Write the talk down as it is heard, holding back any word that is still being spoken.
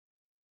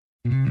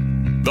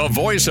The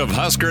voice of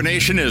Husker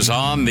Nation is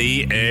on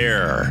the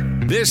air.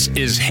 This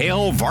is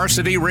Hail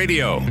Varsity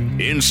Radio.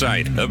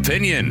 Insight,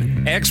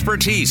 opinion,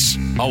 expertise,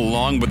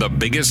 along with the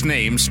biggest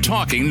names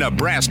talking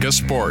Nebraska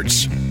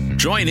sports.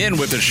 Join in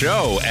with the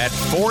show at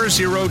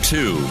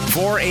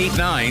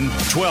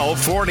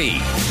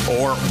 402-489-1240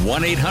 or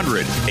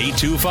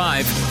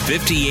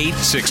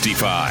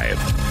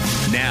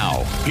 1-800-825-5865.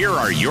 Now, here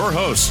are your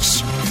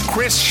hosts,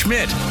 Chris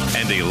Schmidt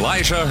and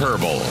Elijah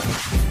Herbal.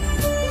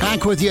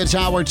 Back with you, it's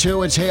Hour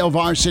 2. It's Hail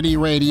Varsity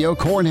Radio.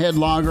 Cornhead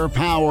Lager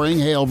powering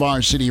Hail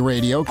Varsity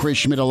Radio. Chris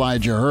Schmidt,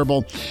 Elijah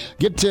Herbal.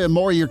 Get to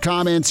more of your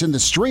comments in the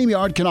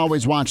StreamYard. Can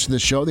always watch the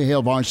show, the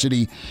Hail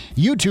Varsity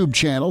YouTube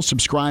channel.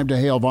 Subscribe to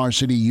Hail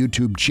Varsity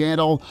YouTube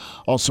channel.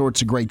 All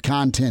sorts of great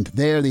content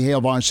there. The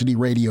Hail Varsity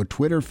Radio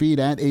Twitter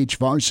feed at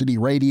HVarsity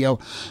Radio.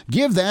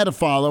 Give that a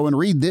follow and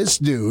read this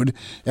dude,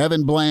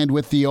 Evan Bland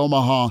with the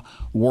Omaha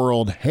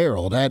World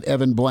Herald at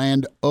Evan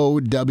Bland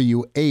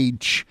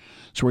OWH.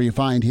 That's where you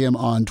find him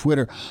on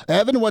Twitter.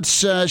 Evan,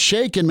 what's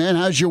shaking, man?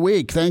 How's your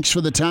week? Thanks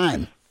for the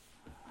time.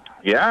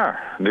 Yeah,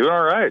 doing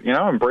all right. You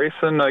know,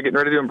 getting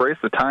ready to embrace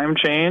the time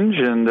change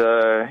and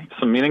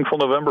some meaningful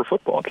November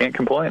football. Can't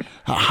complain.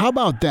 How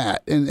about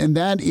that? And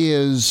that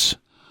is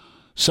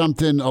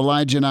something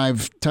Elijah and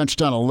I've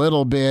touched on a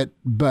little bit,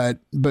 but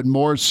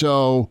more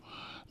so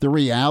the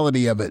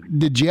reality of it.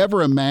 Did you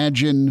ever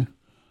imagine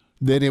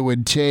that it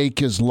would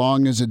take as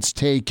long as it's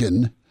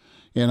taken?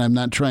 And I'm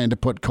not trying to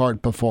put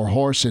cart before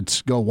horse.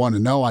 It's go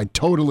 1-0. I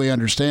totally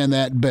understand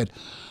that. But,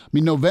 I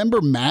mean,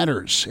 November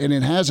matters, and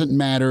it hasn't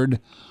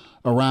mattered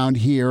around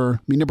here. I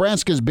mean,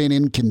 Nebraska's been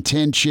in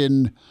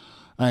contention,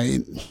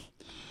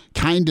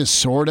 kind of,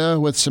 sort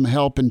of, with some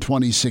help in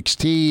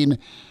 2016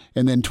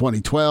 and then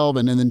 2012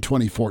 and then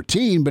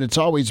 2014. But it's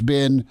always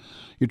been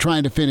you're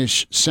trying to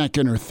finish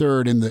second or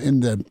third in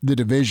the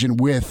division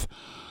with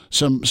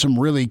some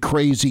really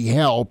crazy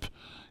help.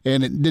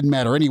 And it didn't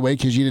matter anyway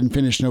because you didn't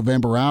finish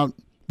November out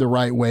the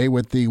right way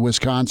with the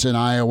Wisconsin,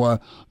 Iowa,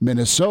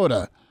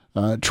 Minnesota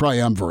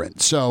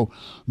triumvirate. So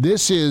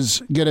this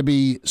is going to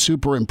be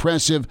super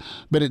impressive,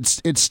 but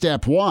it's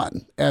step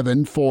one,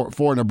 Evan,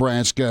 for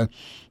Nebraska,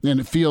 and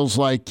it feels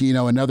like, you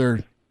know,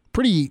 another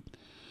pretty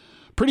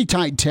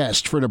tight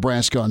test for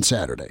Nebraska on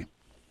Saturday.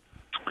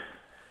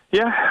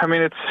 Yeah, I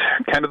mean, it's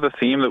kind of the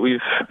theme that we've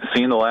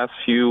seen the last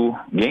few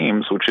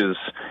games, which is,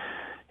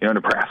 you know,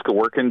 Nebraska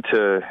working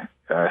to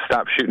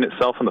stop shooting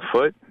itself in the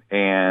foot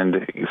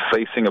and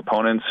facing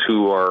opponents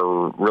who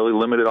are really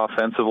limited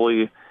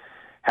offensively,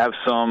 have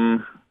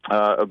some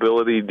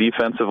ability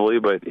defensively,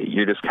 but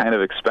you're just kind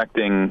of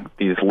expecting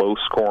these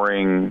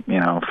low-scoring, you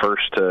know,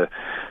 first to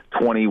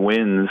 20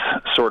 wins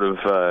sort of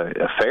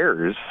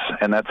affairs,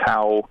 and that's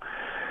how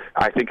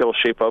I think it'll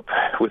shape up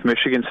with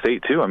Michigan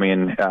State too. I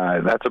mean,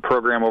 that's a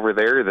program over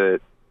there that,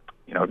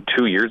 you know,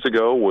 2 years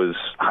ago was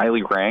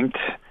highly ranked,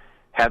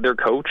 had their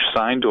coach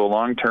signed to a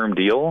long-term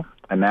deal,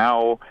 and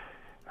now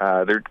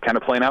they're kind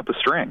of playing out the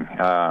string.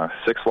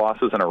 6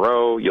 losses in a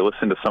row. You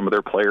listen to some of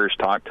their players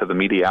talk to the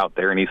media out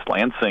there in East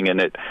Lansing,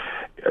 and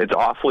it's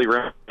awfully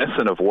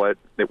reminiscent of what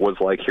it was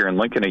like here in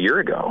Lincoln a year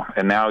ago.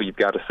 And now you've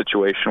got a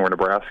situation where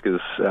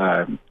Nebraska's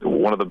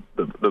one of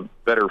the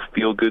better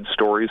feel-good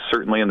stories,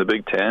 certainly in the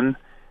Big Ten,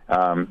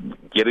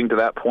 getting to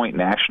that point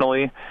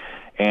nationally.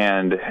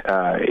 And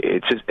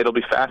it'll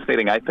be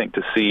fascinating, I think,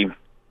 to see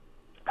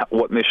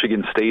what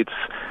Michigan State's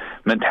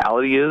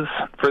mentality is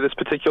for this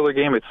particular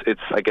game. It's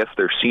I guess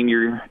their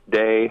senior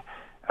day.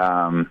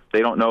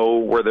 They don't know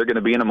where they're going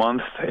to be in a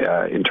month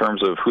in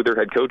terms of who their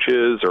head coach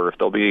is, or if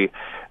they'll be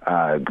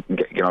guys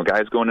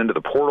going into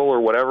the portal or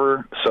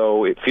whatever.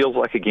 So it feels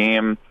like a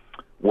game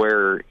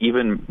where,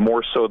 even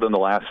more so than the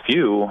last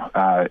few,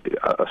 a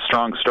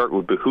strong start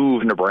would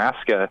behoove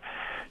Nebraska,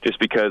 just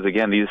because,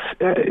 again, these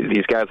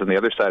guys on the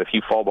other side, if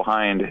you fall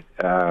behind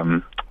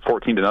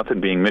 14-0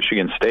 being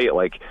Michigan State,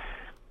 like,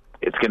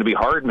 it's going to be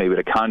hard maybe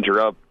to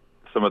conjure up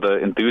some of the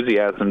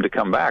enthusiasm to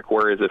come back.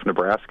 Whereas if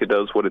Nebraska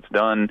does what it's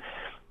done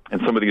in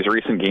some of these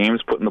recent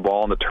games, putting the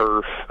ball on the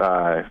turf,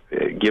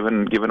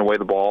 giving away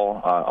the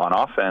ball on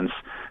offense,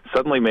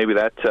 suddenly maybe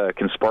that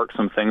can spark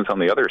some things on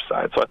the other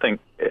side. So I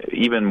think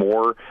even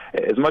more,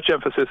 as much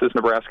emphasis as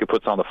Nebraska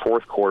puts on the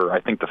fourth quarter,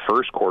 I think the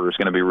first quarter is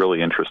going to be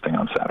really interesting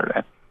on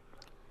Saturday.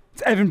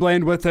 It's Evan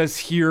Bland with us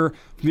here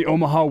from the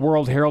Omaha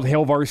World Herald,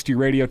 Hail Varsity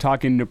Radio,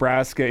 talking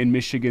Nebraska and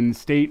Michigan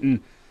State.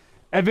 And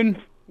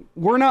Evan,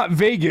 we're not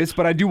Vegas,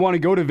 but I do want to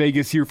go to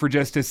Vegas here for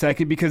just a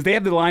second because they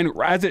have the line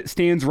as it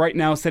stands right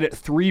now set at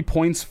 3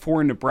 points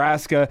for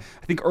Nebraska.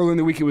 I think earlier in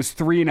the week it was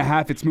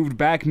 3.5. It's moved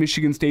back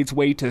Michigan State's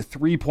way to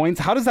 3 points.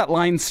 How does that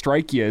line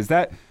strike you? Is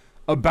that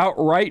about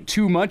right?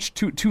 Too much?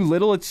 Too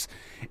little? It's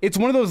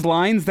one of those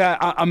lines that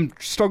I'm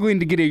struggling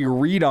to get a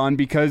read on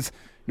because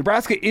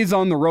Nebraska is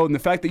on the road, and the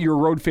fact that you're a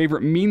road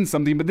favorite means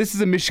something, but this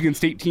is a Michigan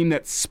State team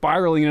that's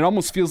spiraling, and it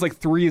almost feels like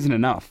 3 isn't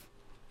enough.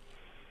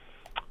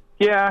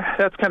 Yeah,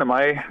 that's kind of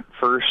my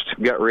first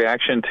gut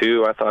reaction,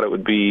 too. I thought it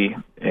would be,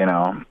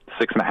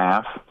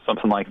 6.5,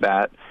 something like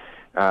that.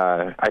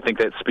 I think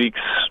that speaks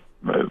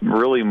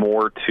really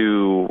more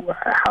to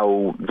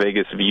how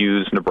Vegas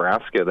views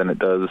Nebraska than it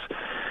does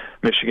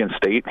Michigan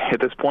State at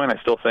this point.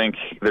 I still think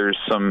there's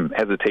some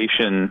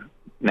hesitation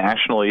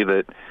nationally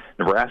that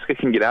Nebraska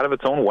can get out of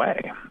its own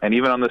way. And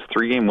even on this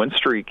 3-game win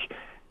streak,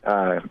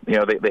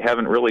 they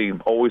haven't really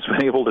always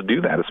been able to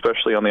do that,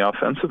 especially on the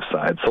offensive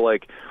side. So,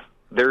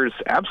 there's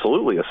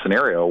absolutely a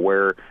scenario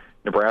where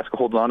Nebraska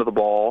holds on to the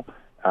ball.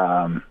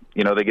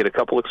 They get a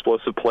couple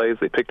explosive plays.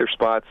 They pick their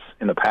spots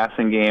in the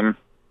passing game,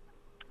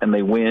 and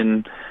they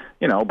win,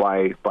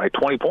 by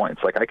 20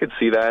 points. I could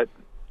see that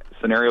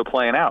scenario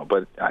playing out.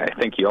 But I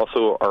think you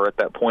also are at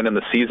that point in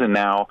the season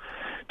now,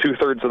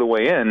 2/3 of the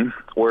way in,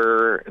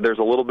 where there's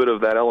a little bit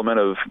of that element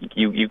of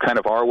you kind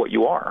of are what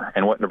you are.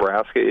 And what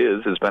Nebraska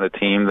has been a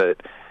team that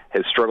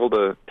has struggled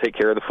to take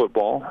care of the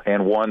football,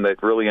 and one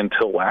that really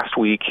until last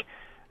week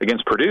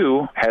against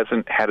Purdue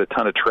hasn't had a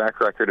ton of track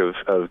record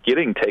of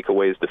getting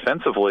takeaways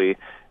defensively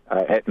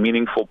at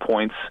meaningful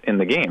points in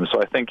the game.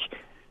 So I think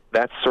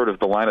that's sort of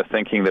the line of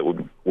thinking that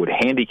would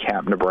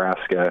handicap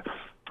Nebraska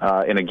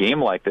in a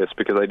game like this,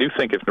 because I do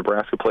think if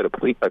Nebraska played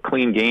a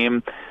clean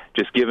game,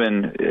 just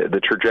given the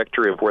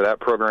trajectory of where that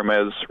program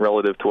is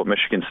relative to what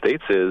Michigan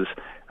State's is,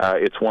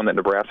 it's one that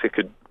Nebraska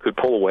could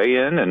pull away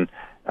in. And,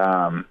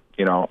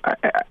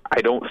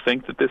 I don't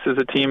think that this is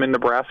a team in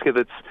Nebraska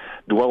that's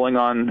dwelling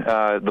on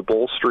the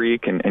bowl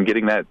streak and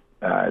getting that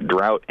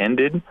drought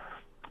ended.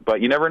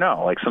 But you never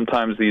know.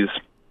 Sometimes these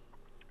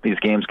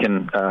games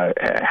can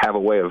have a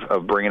way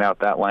of bringing out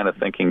that line of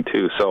thinking,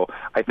 too. So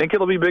I think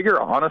it'll be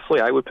bigger. Honestly,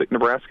 I would pick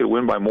Nebraska to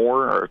win by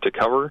more or to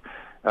cover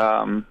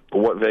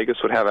what Vegas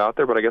would have out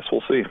there, but I guess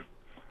we'll see.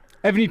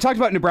 Evan, you talked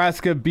about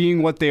Nebraska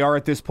being what they are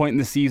at this point in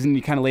the season.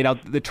 You kind of laid out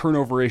the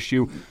turnover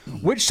issue.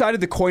 Which side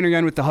of the coin are you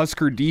on with the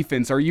Husker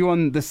defense? Are you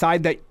on the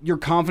side that you're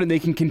confident they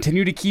can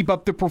continue to keep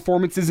up the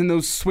performances in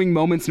those swing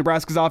moments?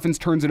 Nebraska's offense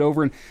turns it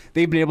over and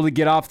they've been able to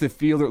get off the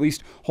field or at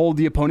least hold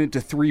the opponent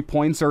to 3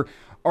 points. Or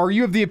are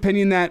you of the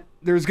opinion that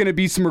there's going to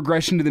be some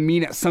regression to the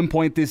mean at some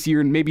point this year,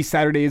 and maybe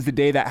Saturday is the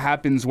day that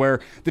happens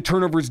where the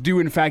turnovers do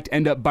in fact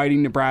end up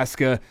biting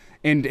Nebraska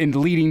and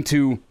leading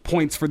to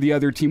points for the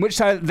other team? Which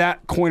side of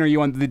that coin are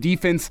you on? The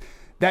defense,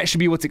 that should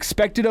be what's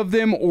expected of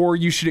them, or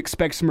you should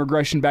expect some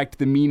regression back to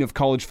the mean of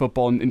college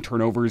football and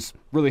turnovers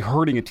really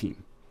hurting a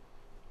team?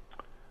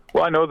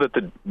 Well, I know that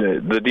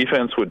the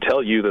defense would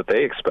tell you that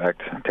they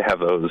expect to have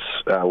those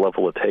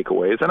level of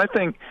takeaways. And I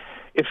think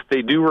if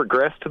they do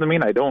regress to the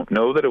mean, I don't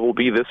know that it will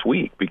be this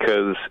week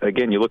because,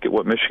 again, you look at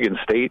what Michigan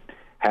State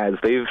has.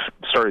 They've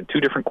started 2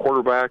 different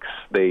quarterbacks.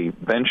 They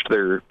benched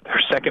their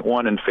second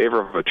one in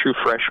favor of a true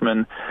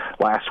freshman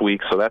last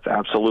week, so that's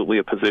absolutely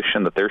a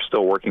position that they're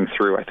still working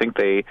through. I think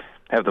they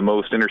have the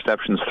most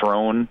interceptions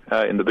thrown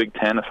in the Big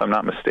Ten, if I'm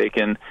not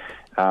mistaken.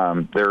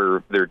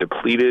 They're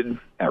depleted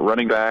at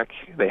running back.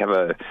 They have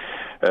a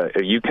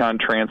UConn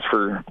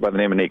transfer by the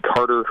name of Nate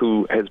Carter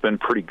who has been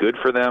pretty good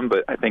for them,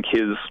 but I think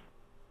his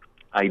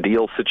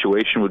ideal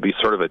situation would be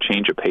sort of a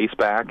change of pace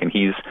back, and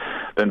he's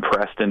been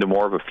pressed into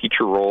more of a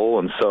feature role.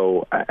 And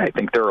so I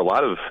think there are a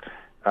lot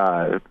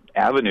of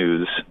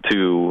avenues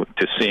to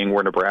seeing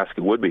where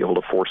Nebraska would be able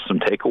to force some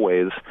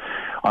takeaways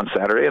on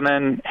Saturday. And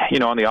then,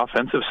 on the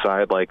offensive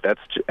side,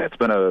 that's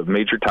been a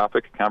major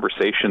topic of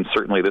conversation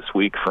certainly this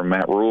week from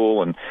Matt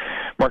Rule and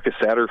Marcus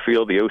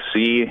Satterfield, the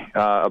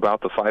OC, about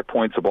the 5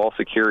 points of ball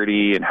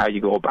security and how you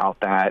go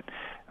about that.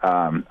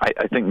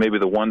 I think maybe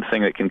the one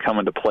thing that can come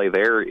into play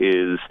there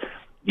is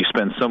you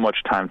spend so much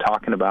time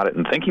talking about it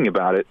and thinking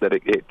about it that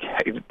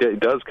it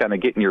does kind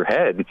of get in your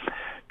head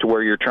to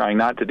where you're trying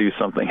not to do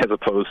something as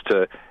opposed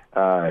to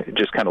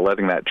just kind of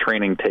letting that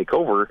training take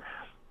over.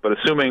 But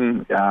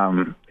assuming,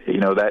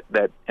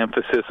 that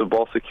emphasis of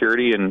ball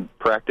security and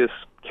practice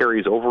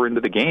carries over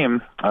into the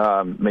game,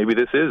 maybe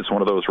this is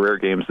one of those rare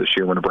games this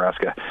year where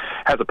Nebraska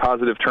has a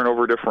positive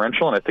turnover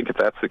differential. And I think if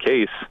that's the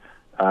case,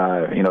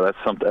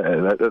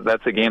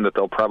 that's a game that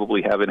they'll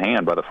probably have in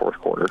hand by the fourth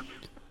quarter.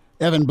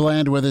 Evan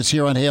Bland with us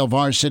here on Hail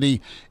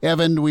Varsity.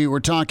 Evan, we were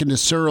talking to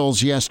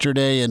Searles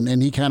yesterday,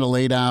 and he kind of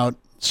laid out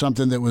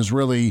something that was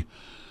really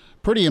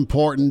pretty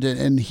important,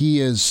 and he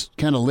has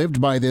kind of lived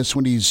by this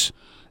when he's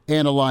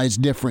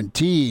analyzed different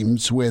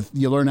teams with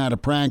you learn how to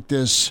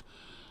practice,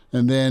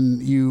 and then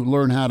you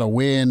learn how to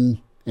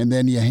win, and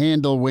then you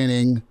handle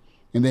winning,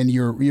 and then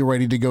you're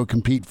ready to go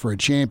compete for a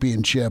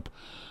championship.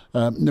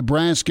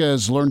 Nebraska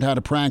has learned how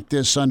to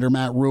practice under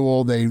Matt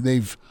Rule.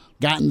 They've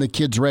gotten the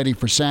kids ready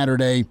for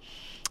Saturday.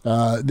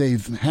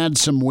 They've had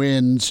some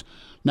wins.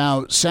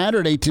 Now,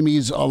 Saturday to me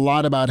is a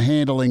lot about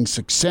handling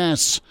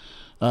success.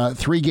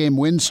 3-game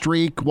win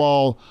streak,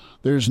 while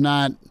there's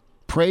not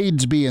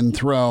parades being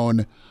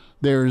thrown,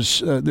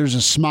 there's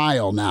a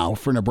smile now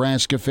for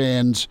Nebraska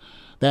fans.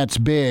 That's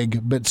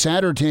big. But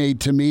Saturday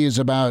to me is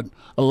a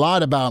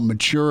lot about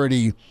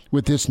maturity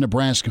with this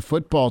Nebraska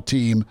football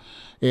team.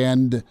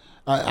 And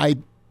I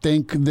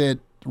think that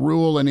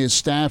Rule and his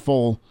staff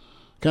will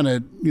kind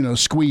of,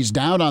 squeeze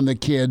down on the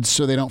kids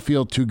so they don't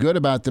feel too good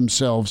about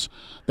themselves.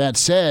 That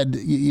said,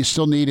 you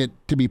still need it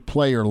to be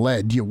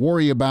player-led. Do you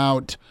worry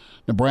about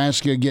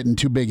Nebraska getting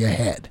too big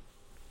ahead?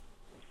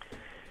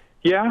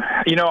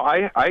 Yeah,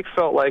 I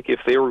felt like if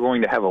they were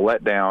going to have a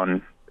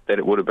letdown, that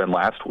it would have been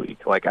last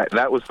week. Like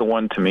that was the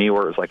one to me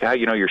where it was like,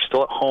 you're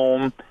still at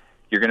home,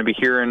 you're going to be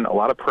hearing a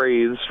lot of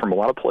praise from a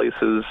lot of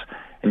places,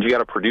 and you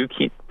got a Purdue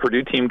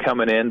team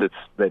coming in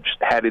that's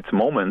had its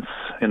moments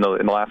in the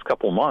last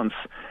couple of months,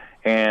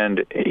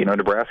 and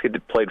Nebraska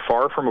played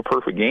far from a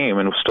perfect game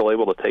and was still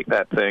able to take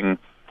that thing,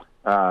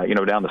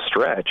 down the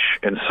stretch,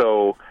 and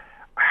so,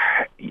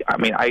 I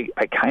mean, I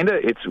kind of,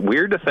 it's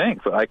weird to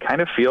think, but I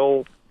kind of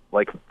feel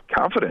like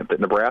confident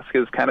that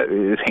Nebraska is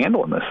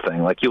handling this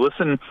thing. Like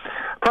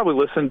probably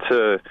listen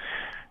to,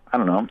 I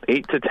don't know,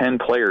 8 to 10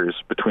 players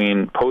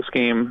between post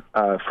game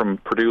from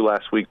Purdue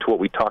last week to what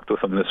we talked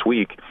with them this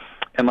week,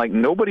 and like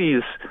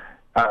nobody's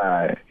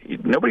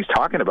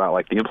talking about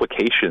like the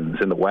implications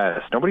in the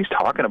West. Nobody's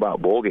talking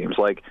about bowl games.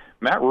 Like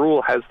Matt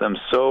Rule has them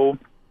so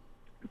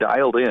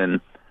dialed in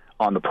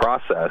on the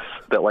process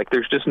that like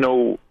there's just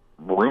no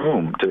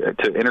room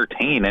to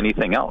entertain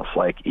anything else.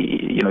 Like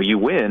you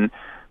win,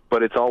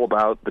 but it's all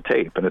about the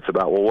tape, and it's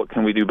about, well, what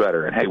can we do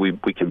better? And hey,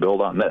 we can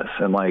build on this.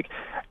 And like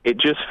it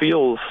just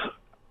feels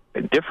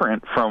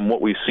different from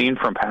what we've seen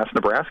from past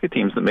Nebraska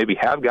teams that maybe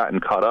have gotten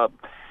caught up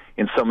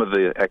in some of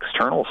the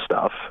external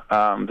stuff,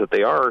 that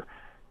they are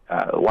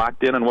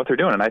locked in on what they're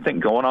doing. And I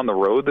think going on the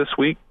road this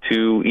week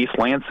to East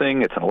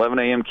Lansing, it's an 11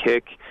 a.m.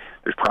 kick.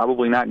 There's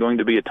probably not going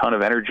to be a ton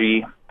of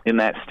energy in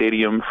that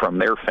stadium from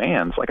their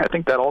fans. Like I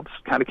think that all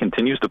just kind of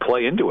continues to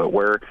play into it,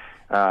 where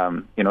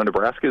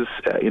Nebraska's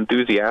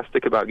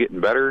enthusiastic about getting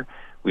better.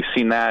 We've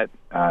seen that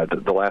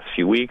the last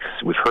few weeks.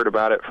 We've heard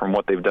about it from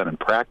what they've done in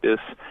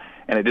practice,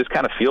 and it just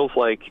kind of feels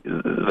like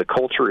the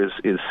culture is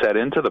set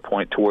into the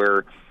point to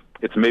where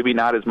it's maybe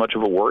not as much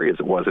of a worry as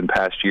it was in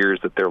past years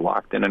that they're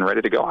locked in and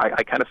ready to go.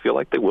 I kind of feel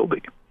like they will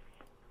be.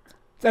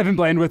 It's Evan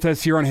Bland with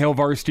us here on Hail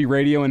Varsity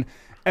Radio, and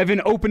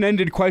Evan,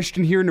 open-ended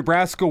question here.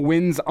 Nebraska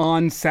wins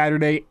on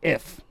Saturday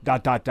if ...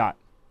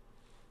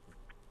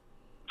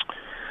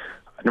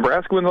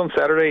 Nebraska wins on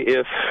Saturday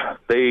if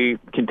they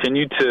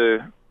continue to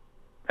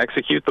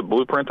execute the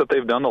blueprint that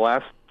they've done the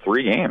last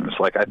 3 games.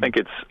 Like I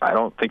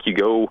don't think you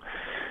go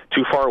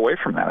too far away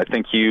from that. I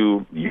think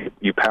you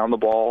pound the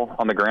ball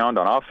on the ground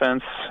on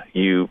offense.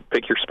 You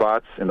pick your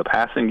spots in the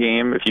passing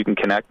game. If you can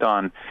connect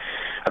on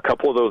a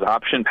couple of those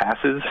option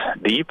passes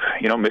deep,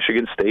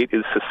 Michigan State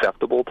is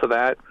susceptible to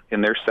that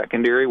in their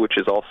secondary, which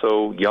is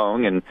also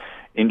young and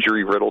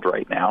injury-riddled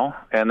right now.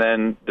 And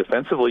then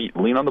defensively,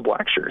 lean on the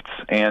black shirts.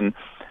 And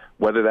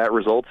whether that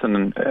results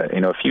in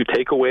a few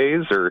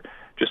takeaways or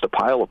just a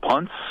pile of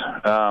punts,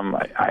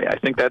 I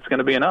think that's going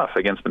to be enough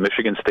against the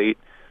Michigan State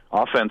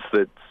offense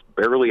that's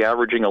barely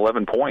averaging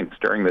 11 points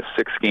during this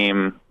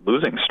 6-game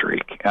losing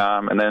streak.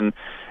 And then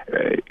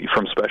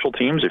from special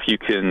teams, if you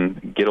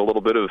can get a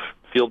little bit of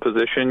field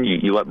position,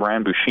 you let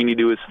Brian Buschini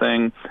do his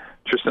thing.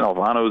 Tristan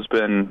Alvano's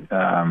been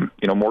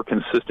more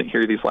consistent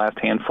here these last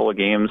handful of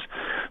games.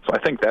 So I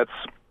think that's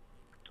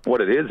what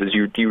it is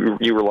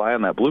you rely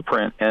on that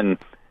blueprint. And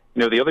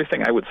the other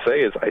thing I would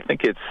say is I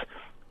think it's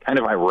kind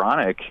of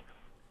ironic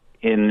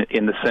in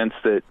the sense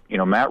that,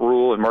 Matt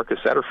Rule and Marcus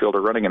Satterfield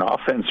are running an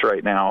offense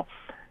right now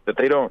that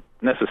they don't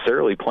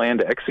necessarily plan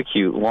to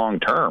execute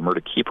long-term or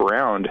to keep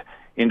around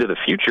into the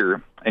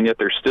future, and yet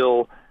they're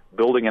still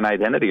building an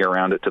identity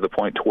around it to the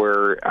point to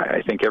where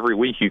I think every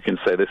week you can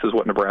say this is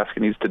what Nebraska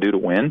needs to do to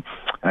win.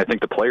 And I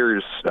think the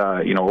players,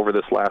 over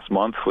this last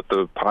month with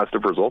the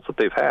positive results that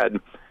they've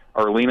had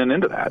are leaning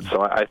into that.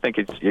 So I think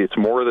it's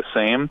more of the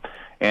same.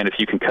 And if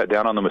you can cut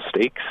down on the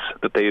mistakes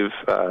that they've,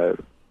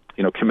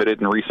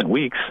 committed in recent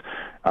weeks,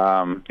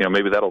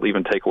 maybe that'll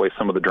even take away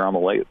some of the drama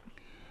late.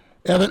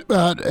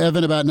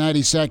 Evan, about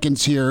 90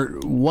 seconds here.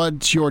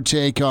 What's your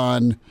take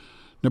on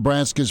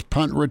Nebraska's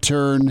punt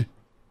return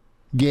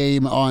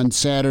game on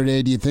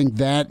Saturday? Do you think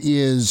that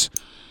is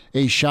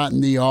a shot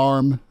in the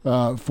arm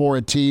for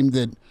a team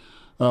that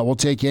will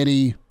take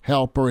any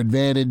help or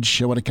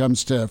advantage when it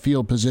comes to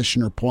field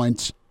position or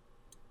points?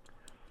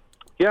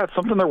 Yeah, it's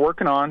something they're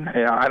working on.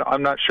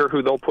 I'm not sure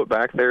who they'll put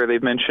back there.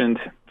 They've mentioned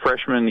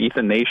freshman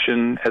Ethan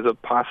Nation as a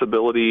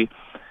possibility.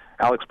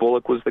 Alex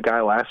Bullock was the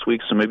guy last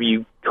week, so maybe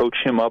you coach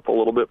him up a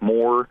little bit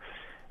more.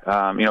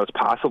 It's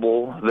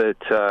possible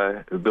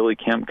that Billy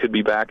Kemp could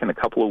be back in a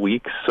couple of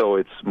weeks, so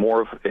it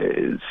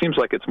seems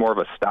like it's more of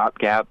a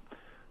stopgap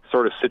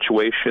sort of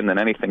situation than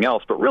anything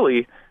else. But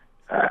really,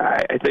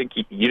 I think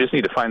you just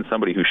need to find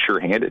somebody who's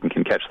sure-handed and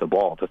can catch the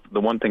ball.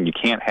 The one thing you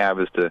can't have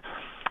is to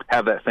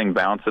have that thing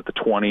bounce at the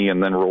 20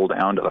 and then roll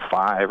down to the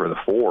 5 or the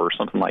 4 or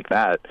something like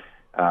that.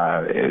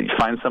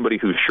 Find somebody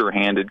who's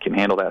sure-handed, can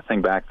handle that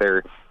thing back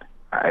there.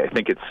 I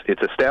think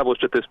it's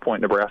established at this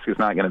point Nebraska's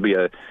not going to be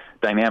a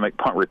dynamic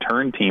punt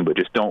return team, but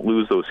just don't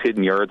lose those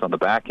hidden yards on the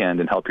back end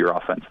and help your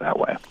offense that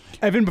way.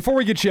 Evan, before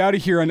we get you out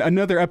of here,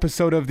 another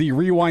episode of the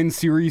Rewind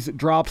series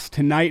drops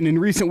tonight. And in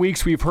recent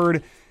weeks, we've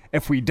heard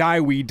if we die,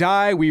 we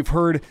die. We've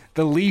heard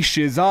the leash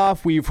is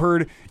off. We've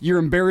heard you're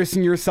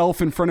embarrassing yourself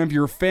in front of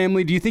your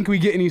family. Do you think we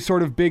get any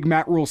sort of big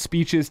Matt Rule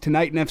speeches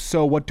tonight? And if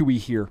so, what do we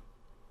hear?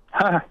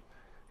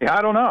 Yeah,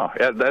 I don't know.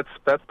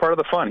 That's part of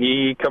the fun.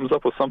 He comes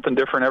up with something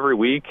different every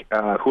week.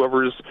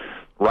 Whoever's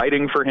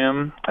writing for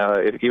him,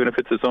 even if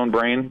it's his own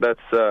brain.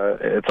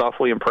 It's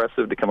awfully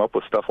impressive to come up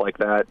with stuff like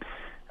that.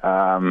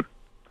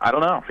 I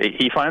don't know.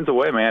 He finds a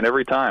way, man,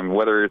 every time,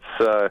 whether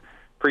it's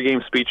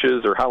pregame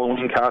speeches or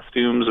Halloween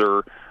costumes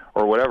or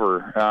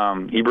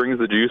whatever. He brings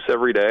the juice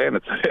every day, and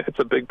it's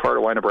a big part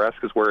of why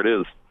Nebraska's where it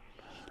is.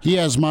 He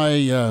has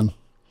my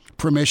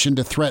permission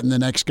to threaten the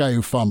next guy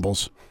who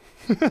fumbles.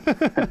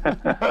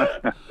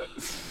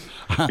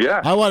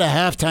 Yeah. I want a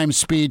halftime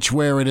speech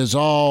where it is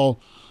all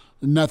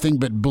nothing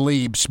but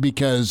bleeps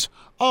because,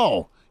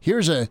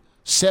 here's a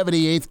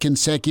 78th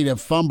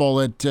consecutive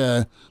fumble at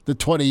the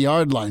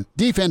 20-yard line.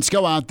 Defense,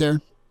 go out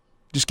there.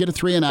 Just get a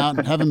 3 and out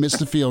and have him miss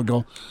the field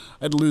goal.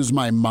 I'd lose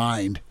my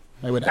mind.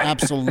 I would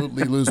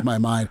absolutely lose my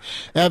mind.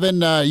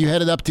 Evan, you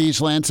headed up to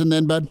East Lansing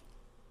then, bud?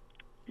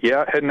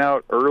 Yeah, heading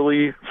out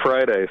early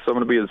Friday, so I'm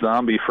going to be a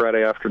zombie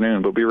Friday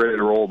afternoon, but be ready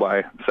to roll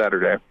by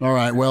Saturday. All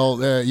right,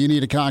 well, you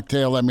need a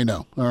cocktail, let me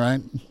know, all right?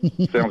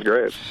 Sounds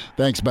great.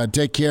 Thanks, bud.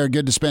 Take care.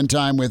 Good to spend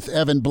time with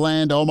Evan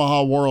Bland,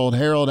 Omaha World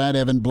Herald, at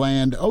Evan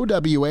Bland,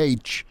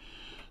 OWH.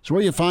 So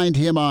where you find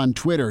him on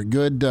Twitter.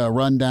 Good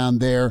rundown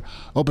there.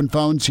 Open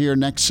phones here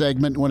next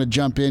segment. Want to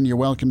jump in, you're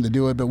welcome to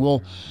do it, but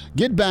we'll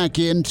get back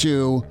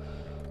into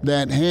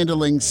that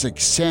handling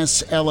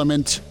success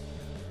element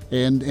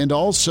and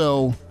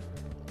also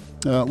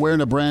where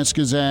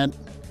Nebraska's at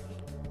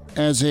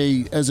as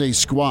a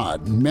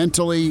squad.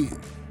 Mentally,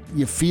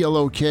 you feel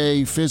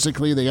okay.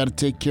 Physically, they got to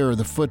take care of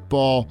the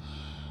football.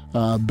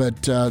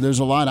 But there's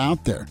a lot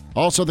out there.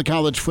 Also, the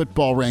college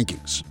football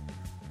rankings.